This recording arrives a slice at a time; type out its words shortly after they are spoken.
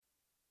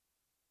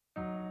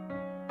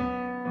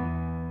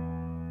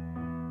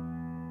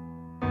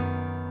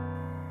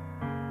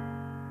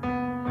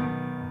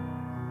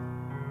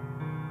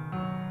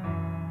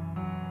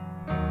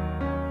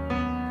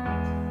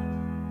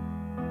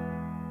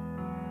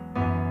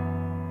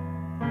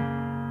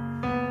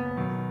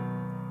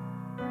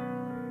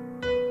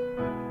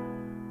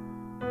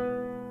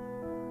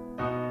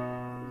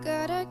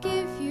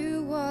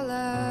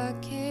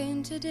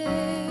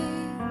today.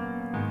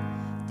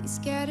 These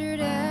scattered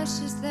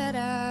ashes that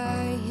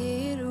I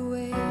hid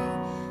away,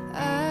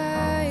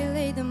 I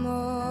lay them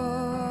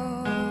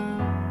all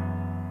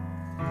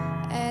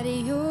at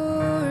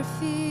your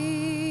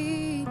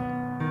feet.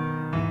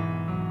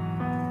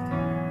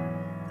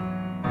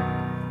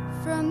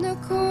 From the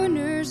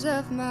corners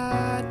of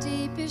my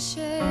deepest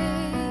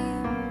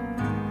shame,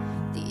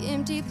 the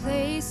empty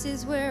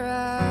places where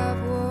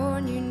I've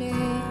worn your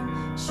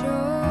name,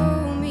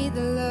 show me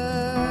the love.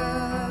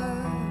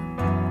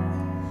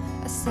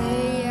 I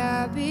say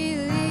I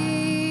believe.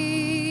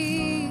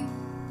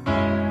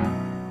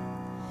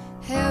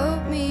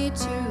 Help me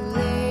to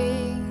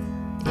lay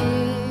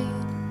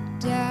it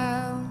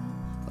down.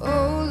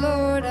 Oh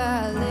Lord,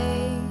 I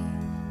lay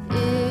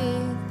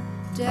it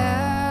down.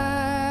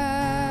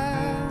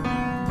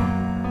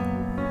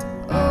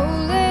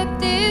 Oh, let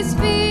this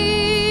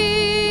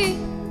be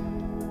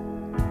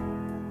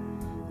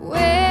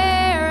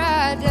where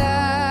I die,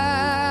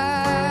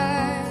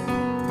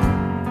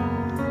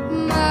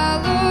 my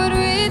Lord,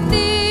 with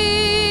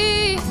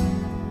thee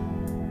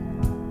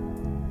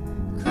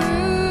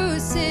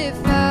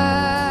crucified,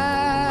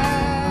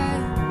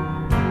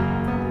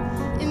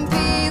 and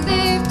be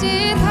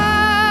lifted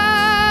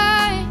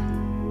high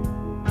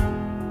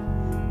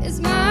as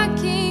my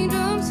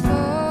kingdoms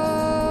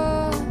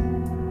fall,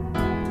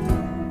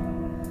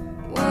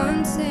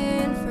 once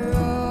and for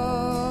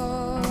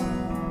all,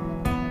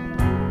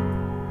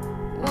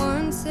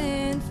 once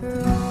and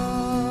for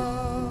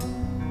all.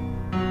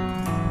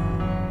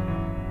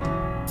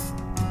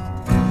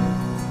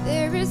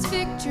 There is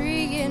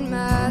victory in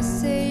my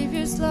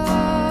Savior's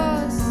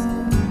loss,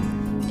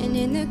 and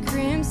in the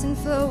crimson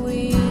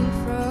flowing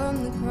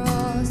from the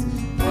cross.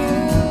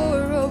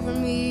 Pour over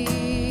me,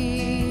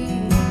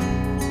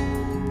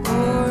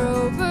 pour